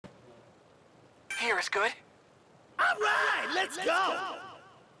Here is good. All right, let's go.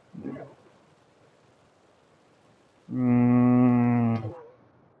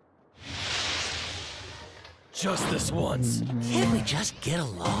 Just this once. Can't we just get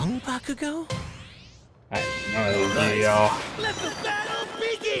along, Bakugo? I know they are. Let the battle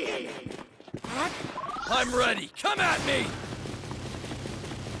begin. I'm ready. Come at me.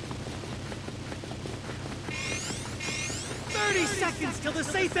 30 seconds till the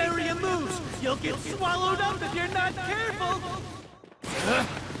safe area moves. You'll get swallowed up if you're not careful.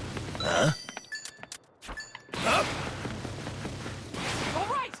 All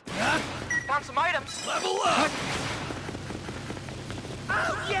right. Found some items. Level up.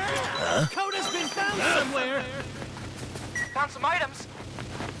 Oh yeah! Coda's been found somewhere. Found some items.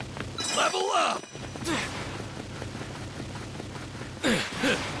 Level up.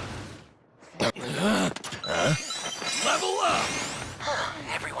 Level up.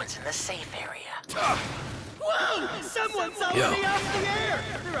 Everyone's in the safe area. Whoa! Someone's already off the air.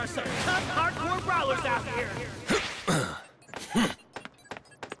 There are some tough hardcore brawlers out here.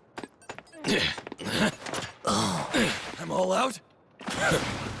 I'm all out.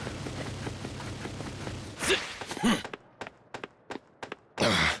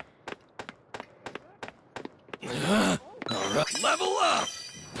 All right, level up.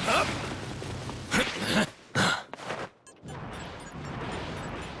 Up.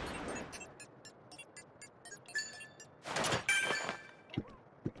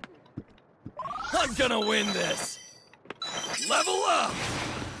 I'm gonna win this. Level up.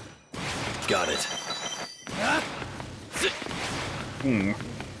 Got it.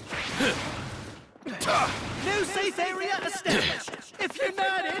 New safe area established. If you're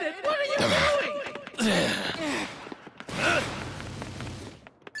not in it, what are you doing?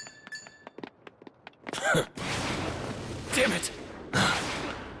 Damn it.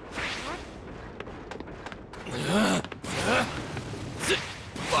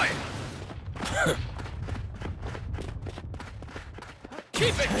 Fire.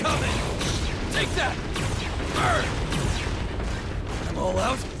 Keep it coming. Take that. Burn. I'm all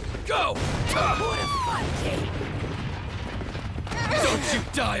out. Go. What a fun game. Don't you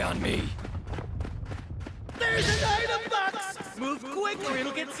die on me. There's an item box. Move quick or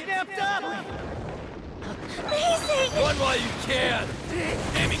it'll get snapped up. Amazing! Run while you can.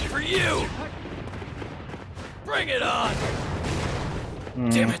 Aiming for you. Bring it on.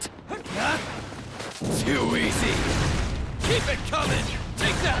 Damn it. Too easy. Keep it coming.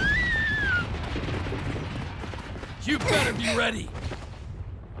 Take that. You better be ready.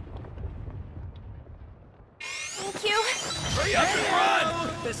 Thank you. Hurry up and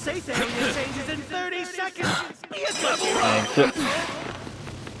run. The safe area changes in 30 seconds. Level up.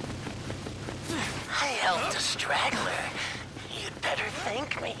 I helped a straggler. You'd better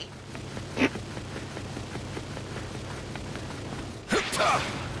thank me.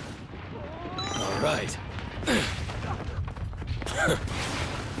 All right.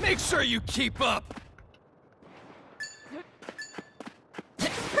 Make sure you keep up.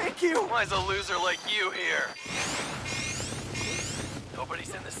 Thank you. Why's a loser like you here?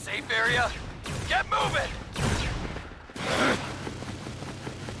 Nobody's in the safe area? Get moving!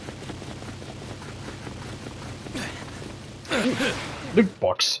 Loot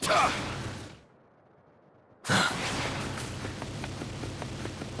box.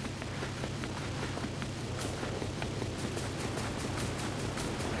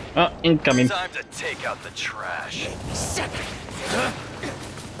 Incoming. Time to take out the trash.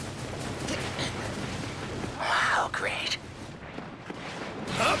 Wow, great.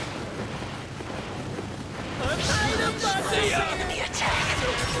 Up. See ya. Enemy attack.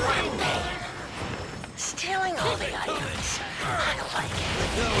 I'm pain. Stealing all the items. I like it.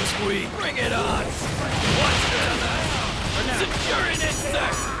 That was weak. Bring it on. Watch that. Secure an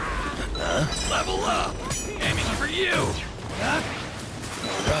insect. Level up. Aiming for you.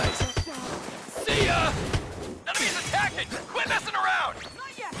 All right. See ya. Enemies attacking. Quit messing around.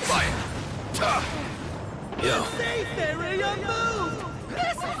 Fire. Yo. Safe area moved.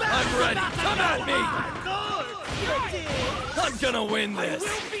 I'm ready. Come at me. I'm gonna win this.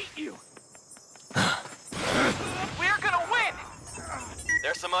 We'll beat you. We're gonna win.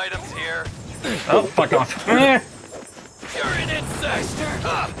 There's some items here. Oh, fuck off. You're an insect.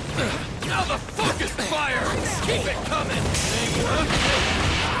 Now the focus fire. Keep it coming.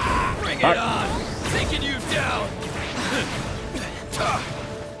 Bring it on. Taking you down.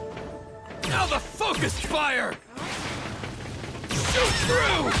 Now the focus fire. Shoot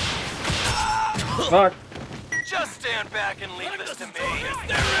through. Fuck. Just stand back and leave this to me.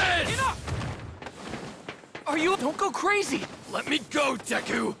 There is. Are you? Don't go crazy. Let me go,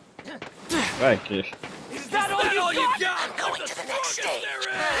 Deku. Thank you. Is that all you got? I'm going to the next stage.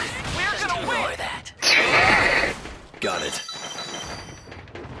 We're Just gonna ignore win! that. Got it.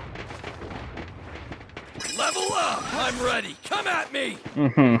 Level up! I'm ready. Come at me.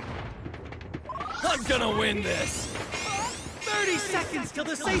 I'm gonna win this. 30 seconds till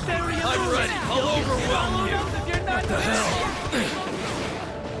the safe area moves! I'm ready. I'll overwhelm you. If you're not The hell?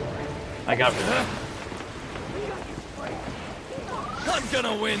 I got it. I'm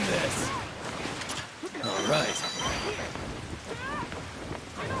gonna win this. All right.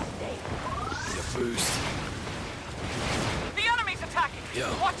 Need a boost. The enemy's attacking! Yo.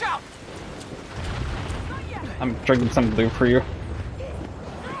 Watch out! I'm drinking something to do for you.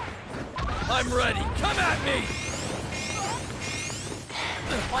 I'm ready. Come at me.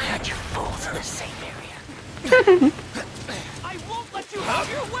 Why aren't you fools in the safe area? I won't let you have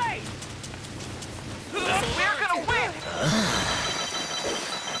your way! We're gonna win!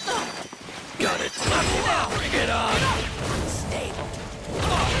 Got it. Level up. Bring it on. Stable.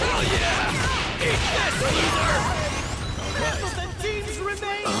 Oh, hell yeah. Eat this, loser. Half of the teams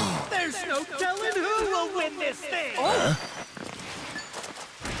remain! There's no telling who will win this thing!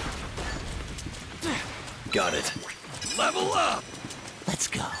 Got it. Level up. Let's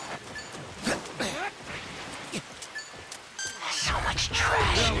go. So much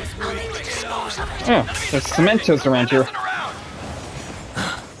trash. I'll need to dispose of it. Oh, there's cementos around here.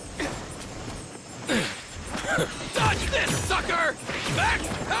 Dodge this, sucker. Max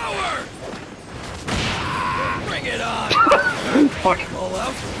power. Bring it on. Fuck. All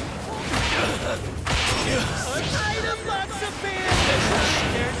out. Item box appears!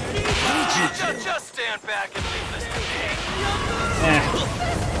 Just stand back and leave this to me. Eh.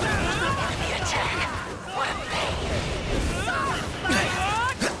 Enemy attack. What a pain.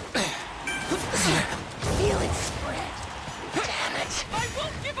 Feel it spread. Damn it. I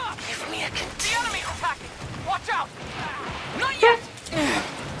won't give up! Give me a The container. enemy's attacking! Watch out! Not yet!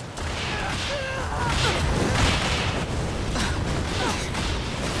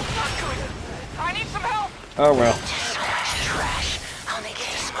 Not good. I need some help! Oh well. So much trash. I'll need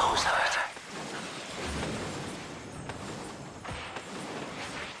to dispose of it.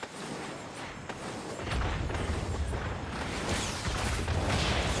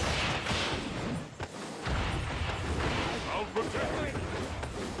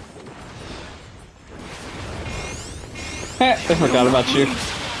 I forgot about you. Pay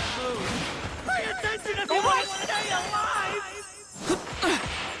attention if you want to stay alive!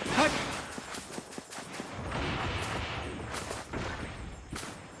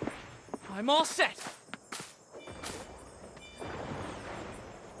 I'm all set.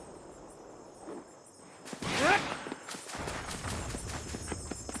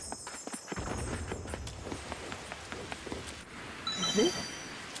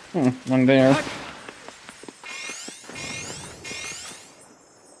 One there.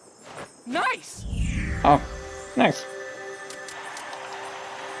 Nice! Oh, nice.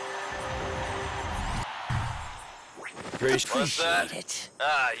 Appreciate it.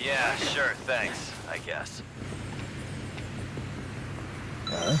 Yeah, sure, thanks, I guess.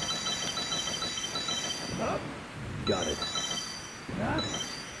 Got it.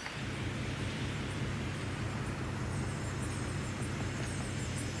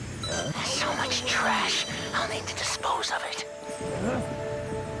 So much trash. I'll need to dispose of it.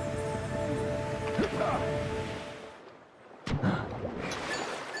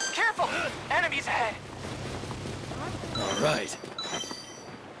 Careful! Enemies ahead! All right.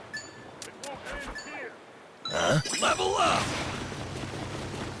 Level up.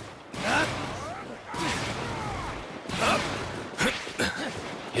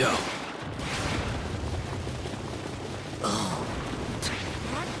 Yo.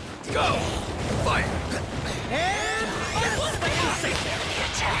 Go. Fire. Enemy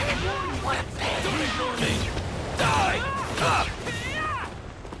attack. What a pain. Don't ignore me. Die. Up.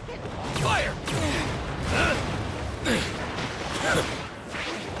 Fire.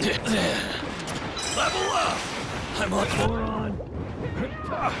 Level up. I'm on boron.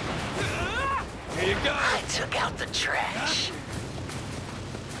 Here you go. I took out the trash.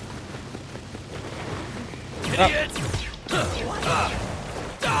 Idiot.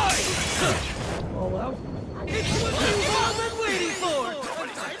 Die. All out. It's what you've all been waiting for!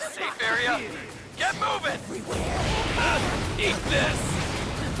 Nobody's in the safe area! Get moving! Eat this.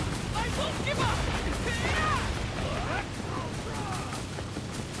 I won't give up!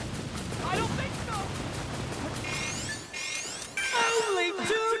 I don't think so! Only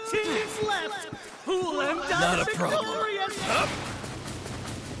 2 teams left! Who'll end up Not a problem. victorious? Up.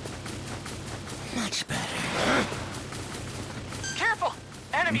 Much better. Careful!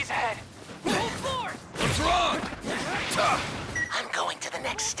 Enemies ahead!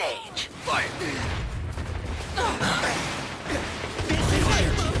 next stage. Fight!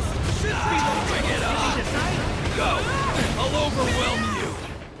 Bring it on! Go! I'll overwhelm you!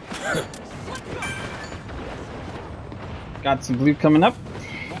 Got some blue coming up.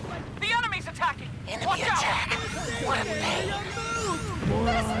 The enemy's attacking! Enemy Watch out! attack. What a pain.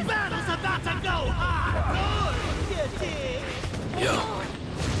 This battle's about to go hard! Yo.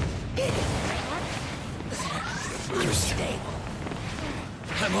 Boost.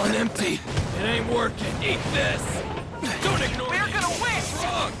 I'm on empty. It ain't working. Eat this! Don't ignore me! We're gonna win!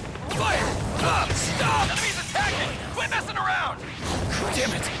 Wrong! Fire! Up! Stop! Enemy's attacking! Quit messing around!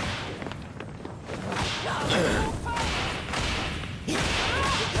 Damn it!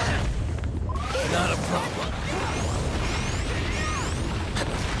 Not a problem.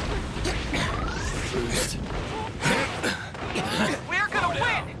 Boost. We're gonna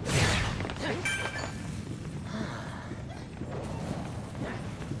win!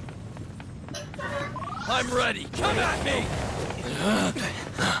 I'm ready. Come at me.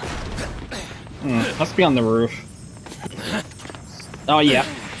 Must be on the roof. Oh yeah,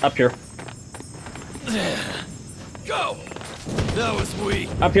 up here. Go. That was weak.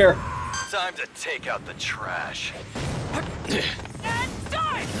 Up here. Time to take out the trash. And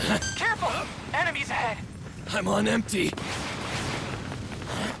die! Careful! Enemies ahead! I'm on empty.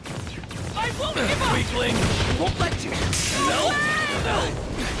 I won't give up! Weakling. Won't let you! Help! Help!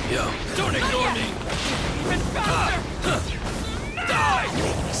 Yo, don't ignore me. Even faster! Die!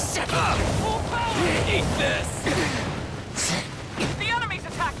 Up! Full power! Eat this. The enemy's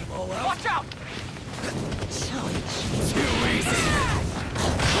attacking! All out? Watch out! Too easy.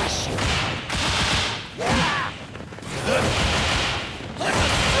 I'm the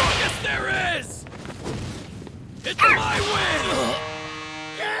strongest there is. It's my win.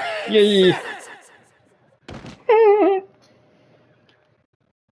 Yay!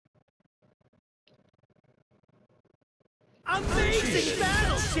 Amazing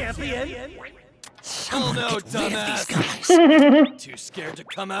battle, champion! Oh no, Get rid of these dumbass. guys. Too scared to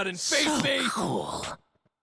come out and face me. Cool.